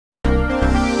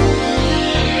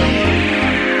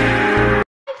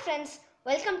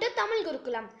Welcome to Tamil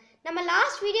Gurukulam. நம்ம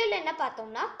last வீடியோல என்ன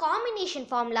பார்த்தோம்னா காம்பினேஷன்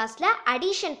ஃபார்முலாஸ்ல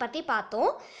அடிஷன் பத்தி பார்த்தோம்.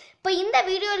 இப்போ இந்த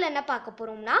வீடியோல என்ன பார்க்க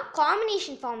போறோம்னா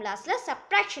காம்பினேஷன் ஃபார்முலாஸ்ல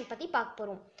சப்ட்ராக்ஷன் பத்தி பார்க்க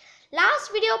போறோம். லாஸ்ட்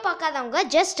வீடியோ பார்க்காதவங்க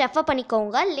ஜஸ்ட் ரெஃபர்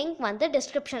பண்ணிக்கோங்க, லிங்க் வந்து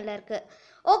டிஸ்கிரிப்ஷன்ல இருக்கு.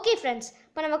 ஓகே ஃப்ரெண்ட்ஸ்,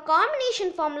 இப்போ நம்ம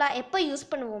காம்பினேஷன் ஃபார்முலா எப்போ யூஸ்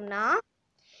பண்ணுவோம்னா,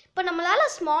 இப்போ நம்மளால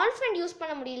ஸ்மால் ஃப்ரெண்ட் யூஸ்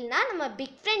பண்ண முடியலனா நம்ம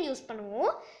பிக் ஃப்ரெண்ட் யூஸ்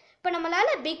பண்ணுவோம். இப்போ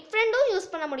நம்மளால பிக் ஃப்ரெண்டும்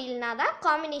யூஸ் பண்ண முடியலனா தான்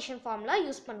காம்பினேஷன் ஃபார்முலா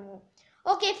யூஸ் பண்ணுவோம்.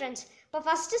 ஓகே ஃப்ரெண்ட்ஸ், இப்போ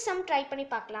ஃபர்ஸ்ட் சம் ட்ரை பண்ணி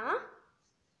பார்க்கலாம்.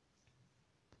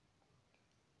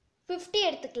 50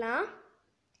 எடுத்துக்கலாம்.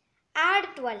 add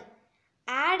 12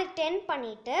 add 10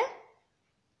 பண்ணிட்டு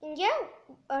இங்கே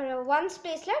ஒன்ஸ்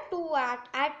பிளேஸில் 2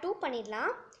 add 2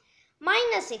 பண்ணிடலாம்.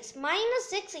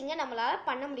 -6 இங்கே நம்மளால்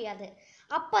பண்ண முடியாது.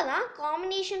 அப்போ தான்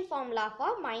காம்பினேஷன் ஃபார்முலா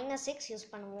ஃபார் -6 யூஸ்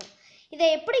பண்ணுவோம். இதை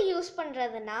எப்படி யூஸ்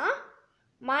பண்ணுறதுன்னா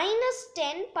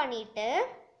 -10 பண்ணிவிட்டு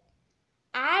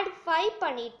add 5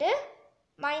 பண்ணிவிட்டு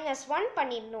 -1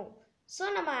 பண்ணிடணும். ஸோ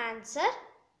நம்ம ஆன்சர்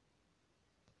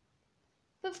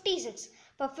 56.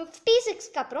 இப்போ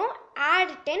 56க்கு அப்புறம் add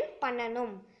 10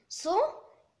 பண்ணணும். ஸோ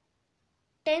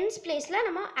 10s பிளேஸில்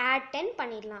நம்ம add 10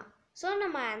 பண்ணிடலாம். ஸோ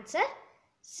நம்ம ஆன்சர்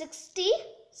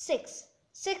 66.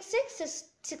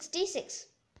 66.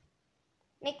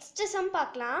 நெக்ஸ்ட் சம்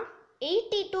பார்க்கலாம்.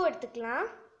 82 எடுத்துக்கலாம்.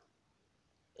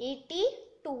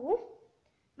 82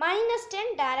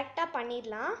 -10 டைரெக்டாக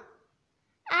பண்ணிடலாம்.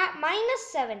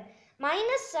 -7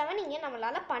 இங்கே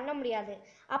நம்மளால் பண்ண முடியாது.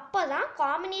 அப்போ தான்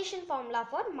காம்பினேஷன் ஃபார்முலா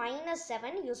ஃபார்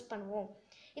 -7 யூஸ் பண்ணுவோம்.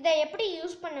 இதை எப்படி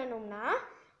யூஸ் பண்ணணும்னா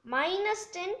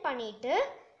 -10 பண்ணிவிட்டு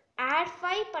add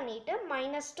 5 பண்ணிவிட்டு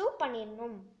 -2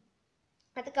 பண்ணிடணும்.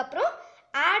 அதுக்கப்புறம்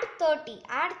add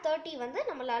 30 வந்து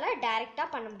நம்மளால் டைரெக்டாக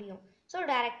பண்ண முடியும். ஸோ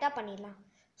டைரெக்டாக பண்ணிடலாம்.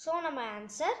 ஸோ நம்ம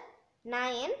ஆன்சர்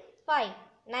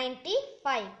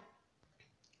 95.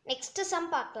 நெக்ஸ்ட்டு சம்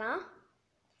பார்க்கலாம்.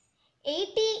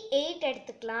 88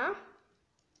 எடுத்துக்கலாம்.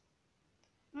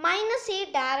 -8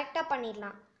 டைரெக்டாக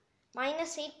பண்ணிடலாம்.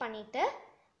 -8 பண்ணிவிட்டு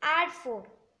add 4.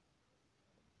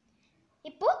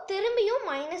 இப்போது திரும்பியும்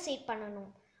 -8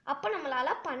 பண்ணணும். அப்போ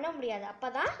நம்மளால் பண்ண முடியாது. அப்போ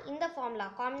தான் இந்த formula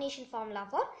combination formula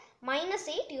for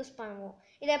 -8 use பண்ணுவோம்.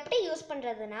 இதை எப்படி யூஸ்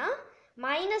பண்ணுறதுன்னா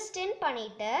 -10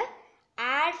 பண்ணிவிட்டு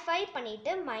add 5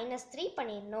 பண்ணிவிட்டு -3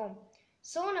 பண்ணிடணும்.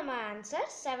 ஸோ நம்ம ஆன்சர்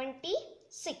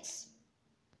 76.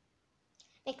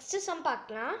 நெக்ஸ்ட் சம்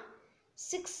பார்க்கலாம்.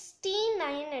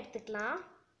 69 எடுத்துக்கலாம்.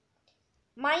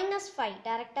 -5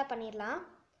 டைரெக்டாக பண்ணிடலாம்.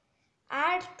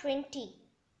 add 20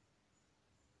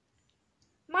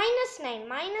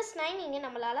 -9 இங்கே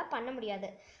நம்மளால் பண்ண முடியாது.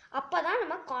 அப்போ தான்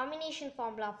நம்ம காம்பினேஷன்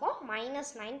ஃபார்முலா ஃபார்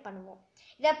 -9 பண்ணுவோம்.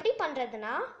 இது எப்படி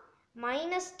பண்ணுறதுன்னா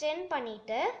 -10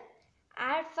 பண்ணிவிட்டு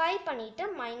add 5 பண்ணிவிட்டு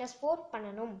 -4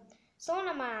 பண்ணணும். ஸோ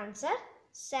நம்ம ஆன்சர்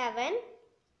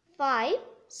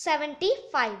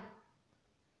 75.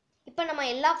 இப்போ நம்ம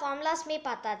எல்லா ஃபார்முலாஸுமே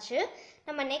பார்த்தாச்சு.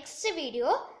 நம்ம நெக்ஸ்ட் வீடியோ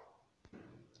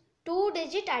 2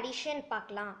 டிஜிட் அடிஷன்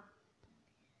பார்க்கலாம்.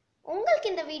 உங்களுக்கு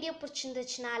இந்த வீடியோ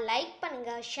பிடிச்சிருந்துச்சுன்னா லைக்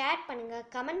பண்ணுங்கள், ஷேர் பண்ணுங்கள்,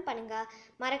 கமெண்ட் பண்ணுங்கள்.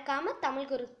 மறக்காமல் தமிழ்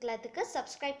குருகுலத்துக்கு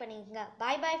சப்ஸ்கிரைப் பண்ணிக்கங்க.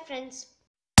 Bye friends.